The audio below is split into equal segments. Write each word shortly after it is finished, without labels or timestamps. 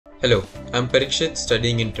Hello, I'm Parikshit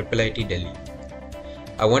studying in IIT Delhi.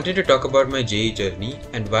 I wanted to talk about my JEE journey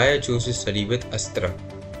and why I chose to study with Astra.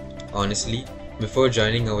 Honestly, before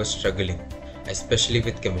joining I was struggling, especially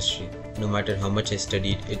with chemistry. No matter how much I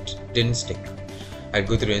studied, it didn't stick. I'd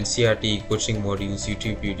go through NCERT, coaching modules,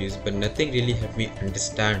 YouTube videos, but nothing really helped me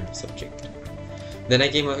understand the subject. Then I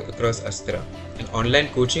came across Astra, an online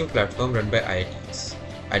coaching platform run by IITs.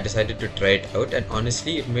 I decided to try it out and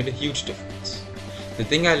honestly it made a huge difference. The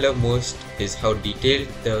thing I love most is how detailed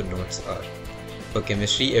the notes are. For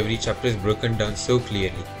chemistry, every chapter is broken down so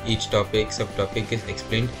clearly. Each topic, subtopic is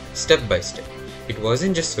explained step by step. It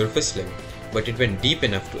wasn't just surface level, but it went deep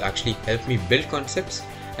enough to actually help me build concepts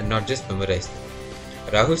and not just memorize them.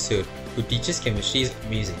 Rahul sir, who teaches chemistry, is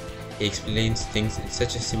amazing. He explains things in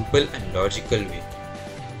such a simple and logical way.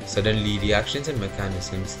 Suddenly, reactions and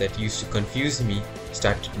mechanisms that used to confuse me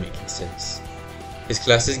started making sense. His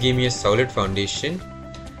classes gave me a solid foundation,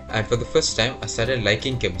 and for the first time I started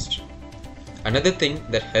liking chemistry. Another thing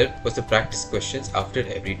that helped was the practice questions after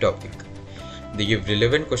every topic. They gave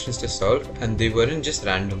relevant questions to solve, and they weren't just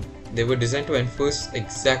random, they were designed to enforce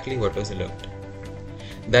exactly what was learned.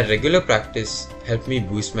 That regular practice helped me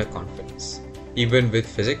boost my confidence, even with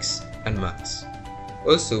physics and maths.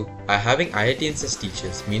 Also, having IITs as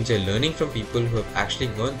teachers means you're learning from people who have actually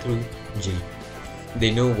gone through JEE.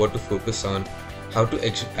 They know what to focus on, how to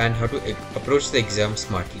approach the exam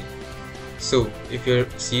smartly. So, if you're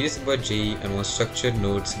serious about JEE and want structured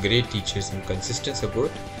notes, great teachers and consistent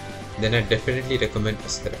support, then I definitely recommend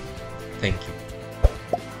Astra. Thank you.